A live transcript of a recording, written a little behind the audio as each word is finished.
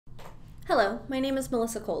Hello, my name is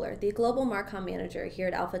Melissa Kohler, the Global Marcom Manager here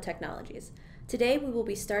at Alpha Technologies. Today we will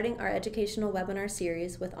be starting our educational webinar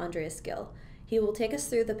series with Andreas Gill. He will take us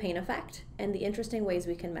through the Payne Effect and the interesting ways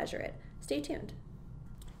we can measure it. Stay tuned.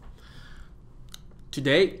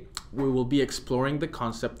 Today we will be exploring the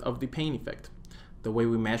concept of the Payne Effect, the way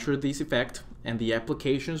we measure this effect, and the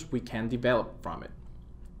applications we can develop from it.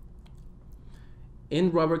 In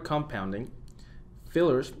rubber compounding,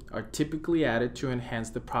 fillers are typically added to enhance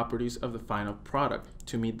the properties of the final product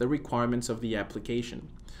to meet the requirements of the application.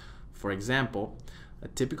 For example, a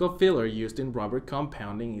typical filler used in rubber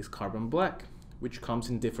compounding is carbon black, which comes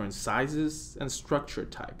in different sizes and structure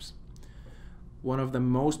types. One of the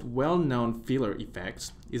most well-known filler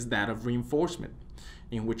effects is that of reinforcement,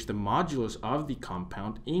 in which the modulus of the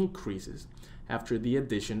compound increases after the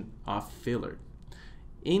addition of filler.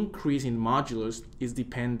 Increase in modulus is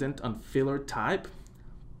dependent on filler type,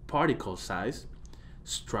 particle size,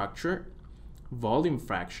 structure, volume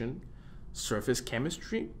fraction, surface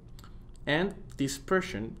chemistry, and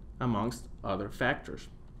dispersion, amongst other factors.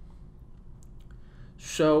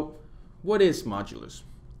 So, what is modulus?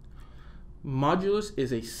 Modulus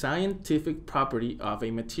is a scientific property of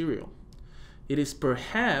a material. It is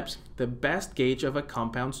perhaps the best gauge of a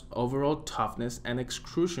compound's overall toughness and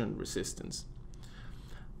extrusion resistance.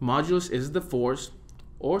 Modulus is the force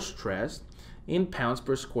or stress in pounds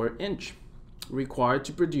per square inch required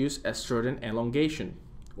to produce a certain elongation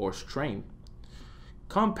or strain.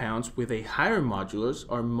 Compounds with a higher modulus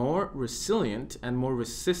are more resilient and more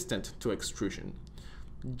resistant to extrusion.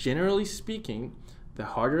 Generally speaking, the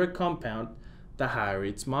harder a compound, the higher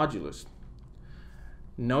its modulus.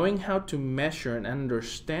 Knowing how to measure and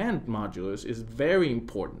understand modulus is very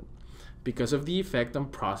important because of the effect on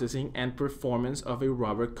processing and performance of a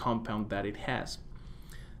rubber compound that it has.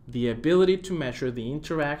 The ability to measure the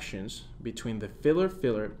interactions between the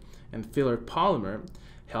filler and filler polymer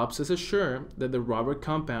helps us assure that the rubber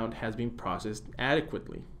compound has been processed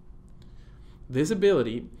adequately. This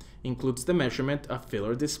ability includes the measurement of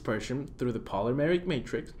filler dispersion through the polymeric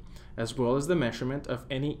matrix, as well as the measurement of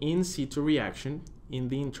any in situ reaction in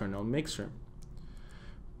the internal mixer.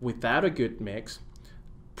 Without a good mix,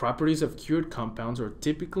 properties of cured compounds are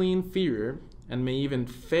typically inferior and may even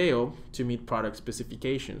fail to meet product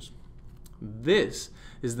specifications. This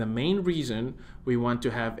is the main reason we want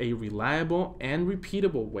to have a reliable and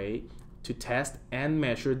repeatable way to test and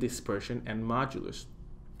measure dispersion and modulus.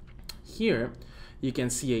 Here, you can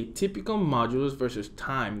see a typical modulus versus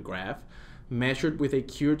time graph measured with a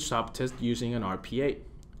cured subtest using an RPA.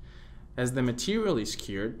 As the material is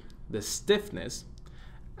cured, the stiffness,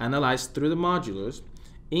 analyzed through the modulus,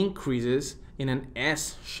 increases in an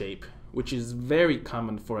S shape, which is very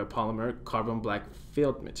common for a polymer carbon black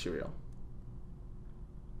filled material.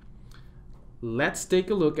 Let's take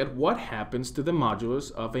a look at what happens to the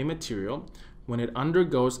modulus of a material when it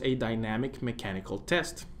undergoes a dynamic mechanical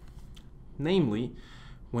test. Namely,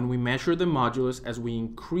 when we measure the modulus as we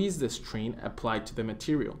increase the strain applied to the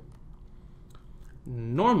material.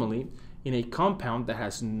 Normally, in a compound that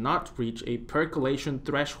has not reached a percolation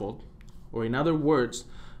threshold, or in other words,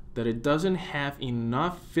 that it doesn't have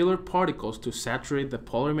enough filler particles to saturate the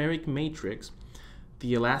polymeric matrix,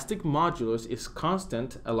 the elastic modulus is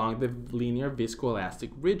constant along the linear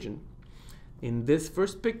viscoelastic region. In this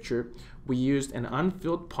first picture, we used an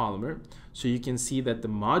unfilled polymer, so you can see that the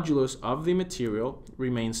modulus of the material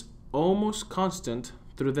remains almost constant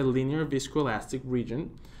through the linear viscoelastic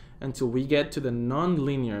region until we get to the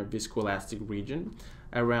non-linear viscoelastic region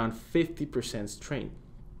around 50% strain.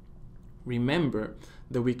 Remember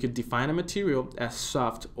that we could define a material as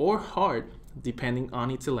soft or hard depending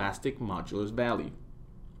on its elastic modulus value.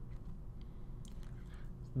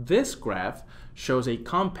 This graph shows a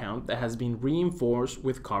compound that has been reinforced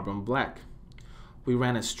with carbon black. We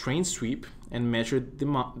ran a strain sweep and measured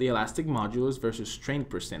the elastic modulus versus strain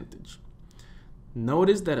percentage.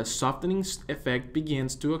 Notice that a softening effect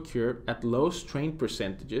begins to occur at low strain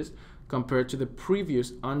percentages compared to the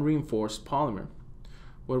previous unreinforced polymer.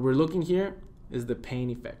 What we're looking here is the Payne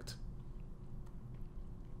effect.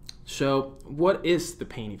 So, what is the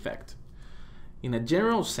Payne effect? In a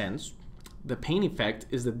general sense, the Payne effect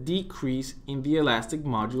is the decrease in the elastic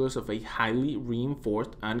modulus of a highly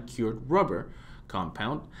reinforced uncured rubber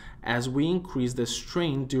compound as we increase the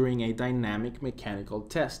strain during a dynamic mechanical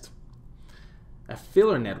test. A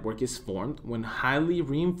filler network is formed when highly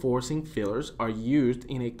reinforcing fillers are used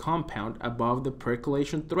in a compound above the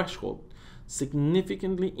percolation threshold,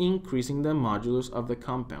 significantly increasing the modulus of the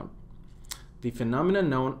compound. The phenomenon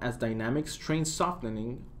known as dynamic strain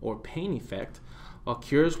softening or Payne effect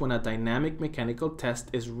occurs when a dynamic mechanical test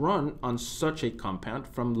is run on such a compound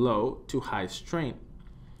from low to high strain.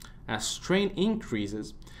 As strain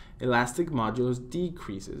increases, elastic modulus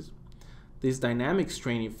decreases. This dynamic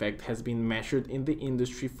strain effect has been measured in the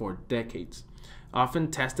industry for decades,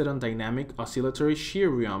 often tested on dynamic oscillatory shear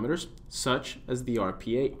rheometers such as the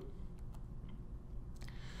RPA.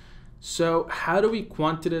 So how do we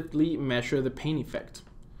quantitatively measure the Payne effect?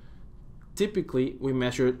 Typically, we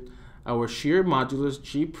measure our shear modulus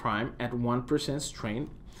G prime at 1% strain,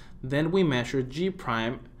 then we measure G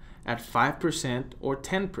prime at 5% or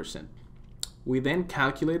 10%. We then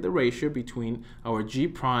calculate the ratio between our G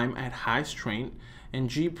prime at high strain and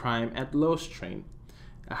G prime at low strain.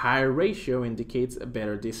 A higher ratio indicates a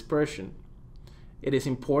better dispersion. It is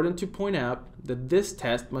important to point out that this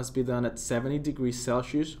test must be done at 70 degrees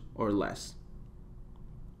Celsius or less.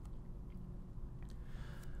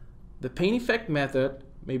 The Payne effect method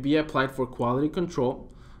may be applied for quality control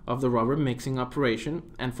of the rubber mixing operation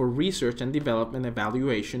and for research and development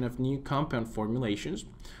evaluation of new compound formulations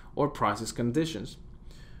or process conditions.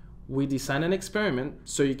 We design an experiment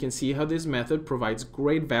so you can see how this method provides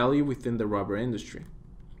great value within the rubber industry.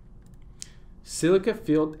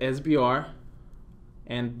 Silica-filled SBR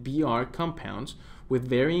and BR compounds with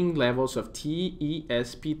varying levels of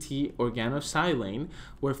TESPT organosilane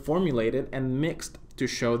were formulated and mixed to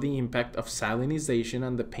show the impact of silanization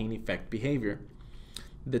on the Payne effect behavior.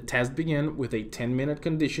 The test began with a 10-minute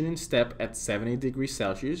conditioning step at 70 degrees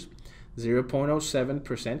Celsius,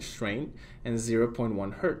 0.07% strain, and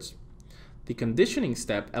 0.1 Hz. The conditioning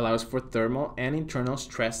step allows for thermal and internal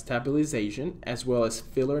stress stabilization as well as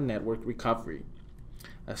filler network recovery.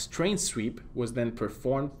 A strain sweep was then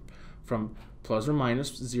performed from plus or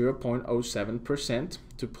minus 0.07%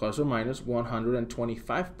 to plus or minus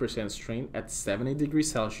 125% strain at 70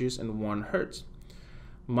 degrees Celsius and 1 Hz.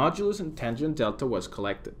 Modulus and tangent delta was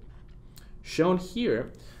collected. Shown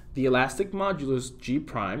here, the elastic modulus G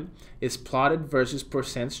prime is plotted versus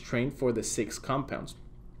percent strain for the 6 compounds.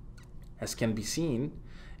 As can be seen,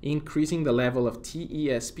 increasing the level of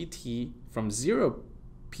TESPT from 0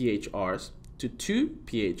 PHRs to 2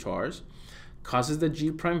 PHRs causes the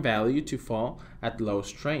G prime value to fall at low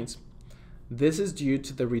strains. This is due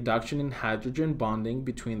to the reduction in hydrogen bonding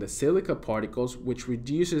between the silica particles, which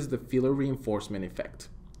reduces the filler reinforcement effect.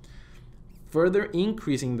 Further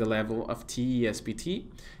increasing the level of TESPT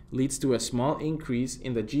leads to a small increase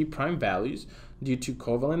in the G prime values due to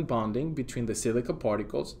covalent bonding between the silica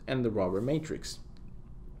particles and the rubber matrix.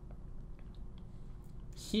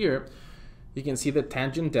 Here, you can see the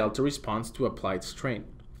tangent delta response to applied strain.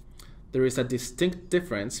 There is a distinct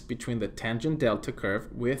difference between the tangent delta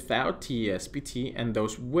curve without TESPT and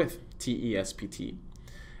those with TESPT.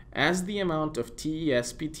 As the amount of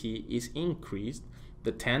TESPT is increased,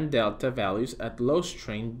 the tan delta values at low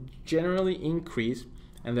strain generally increase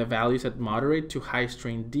and the values at moderate to high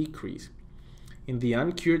strain decrease. In the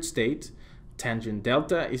uncured state, tangent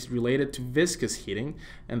delta is related to viscous heating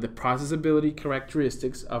and the processability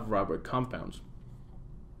characteristics of rubber compounds.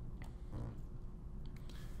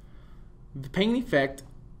 The Payne effect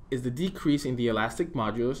is the decrease in the elastic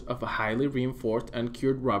modulus of a highly reinforced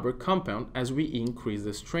uncured rubber compound as we increase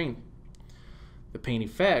the strain. The Payne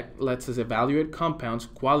effect lets us evaluate compounds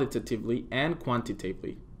qualitatively and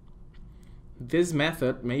quantitatively. This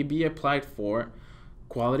method may be applied for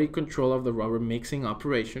quality control of the rubber mixing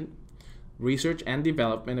operation, research and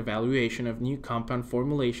development evaluation of new compound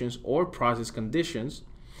formulations or process conditions,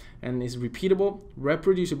 and is repeatable,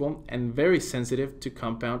 reproducible, and very sensitive to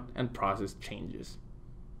compound and process changes.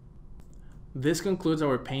 This concludes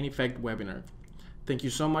our Payne effect webinar. Thank you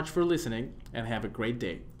so much for listening and have a great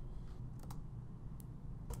day.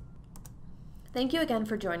 Thank you again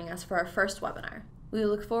for joining us for our first webinar. We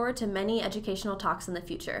look forward to many educational talks in the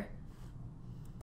future.